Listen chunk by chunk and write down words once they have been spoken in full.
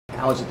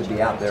How is it to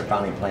be out there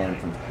finally playing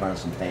in front of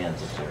some fans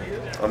this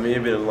year? I mean,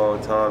 it's been a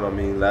long time. I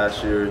mean,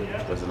 last year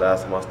was the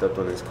last time I stepped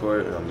on this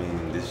court. I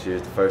mean, this year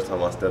is the first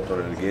time I stepped on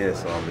it again.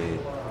 So, I mean,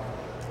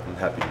 I'm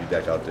happy to be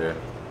back out there.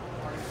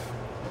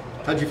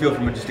 How'd you feel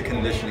from just a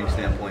conditioning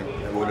standpoint?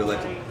 What would it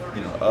like to,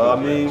 you know? I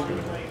mean,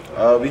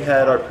 we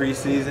had our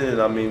preseason,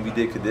 and I mean, we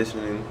did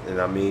conditioning, and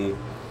I mean,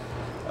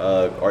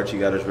 Archie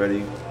got us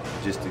ready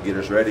just to get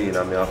us ready, and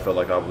I mean, I felt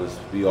like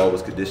we all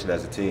was conditioned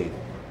as a team.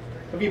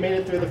 Have you made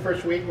it through the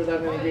first week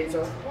without any days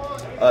off?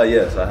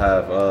 Yes, I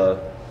have.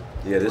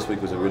 Yeah, this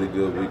week was a really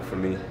good week for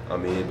me. I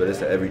mean, but it's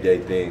an everyday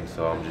thing,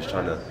 so I'm just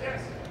trying to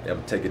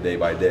take it day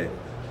by day.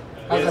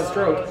 How's that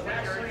stroke?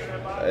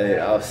 Hey,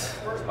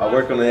 I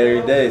work on it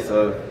every day,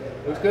 so.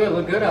 Looks good.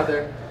 Look good out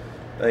there.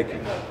 Thank you.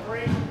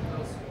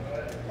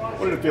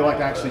 What did it feel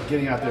like actually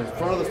getting out there in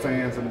front of the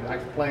fans and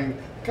actually playing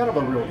kind of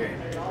a real game?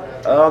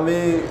 I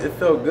mean, it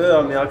felt good.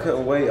 I mean, I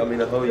couldn't wait. I mean,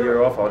 the whole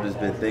year off, I've just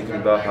been thinking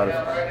about how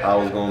I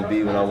was going to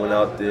be when I went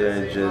out there,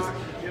 and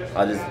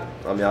I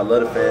mean, I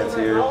love the fans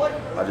here.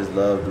 I just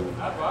love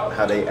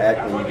how they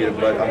act when you get a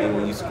bucket. I mean,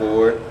 when you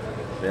score,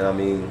 and I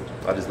mean,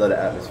 I just love the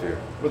atmosphere.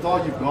 With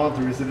all you've gone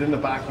through, is it in the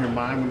back of your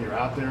mind when you're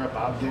out there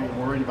about getting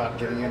worried about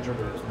getting injured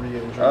or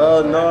re-injured?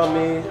 No, I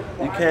mean,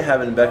 you can't have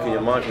it in the back of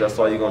your mind because that's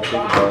all you're going to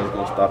think about. It's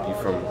going to stop you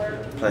from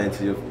playing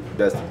to your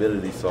best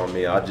ability. So, I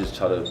mean, I just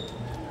try to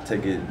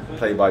take it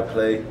play by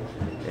play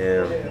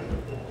and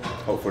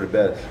hope for the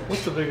best.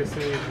 What's the biggest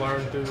thing you've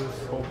learned through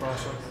this whole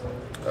process?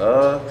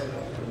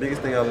 The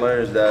biggest thing I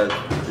learned is that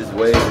there's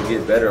ways to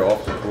get better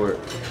off the court.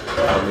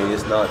 I mean,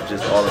 it's not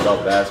just all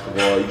about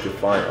basketball. You can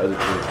find other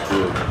things to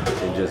do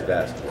than just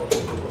basketball.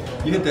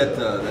 You hit that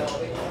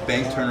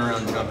bank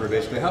turnaround jumper,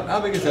 basically. How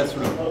big is that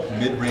sort of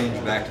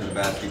mid-range back to the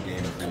basket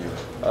game for you?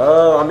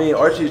 I mean,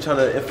 Archie is trying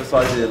to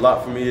emphasize it a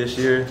lot for me this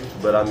year,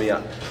 but I mean,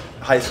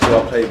 high school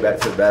I played back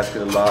to the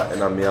basket a lot,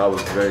 and I mean, I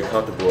was very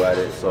comfortable at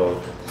it.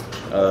 So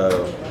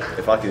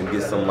if I can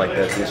get something like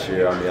that this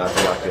year, I mean, I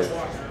think I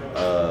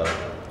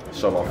could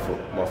show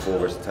my full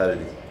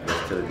versatility.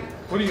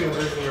 What do you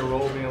envision your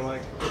role being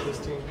like with this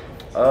team?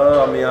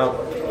 I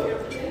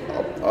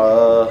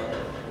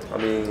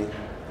mean,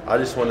 I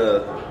just want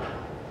to.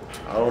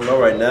 I don't know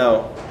right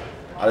now.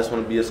 I just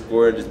want to be a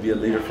scorer and just be a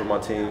leader for my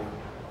team.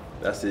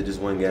 That's it. Just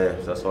win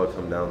games. That's all it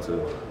comes down to.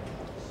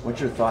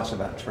 What's your thoughts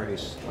about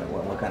Trace?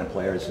 What kind of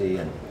player is he,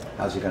 and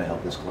how's he going to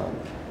help this club?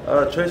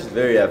 Trace is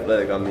very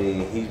athletic. I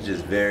mean, he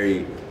just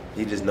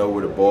knows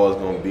where the ball is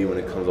going to be when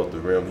it comes off the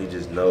rim. He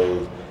just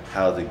knows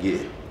how to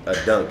get a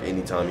dunk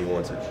anytime he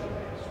wants it.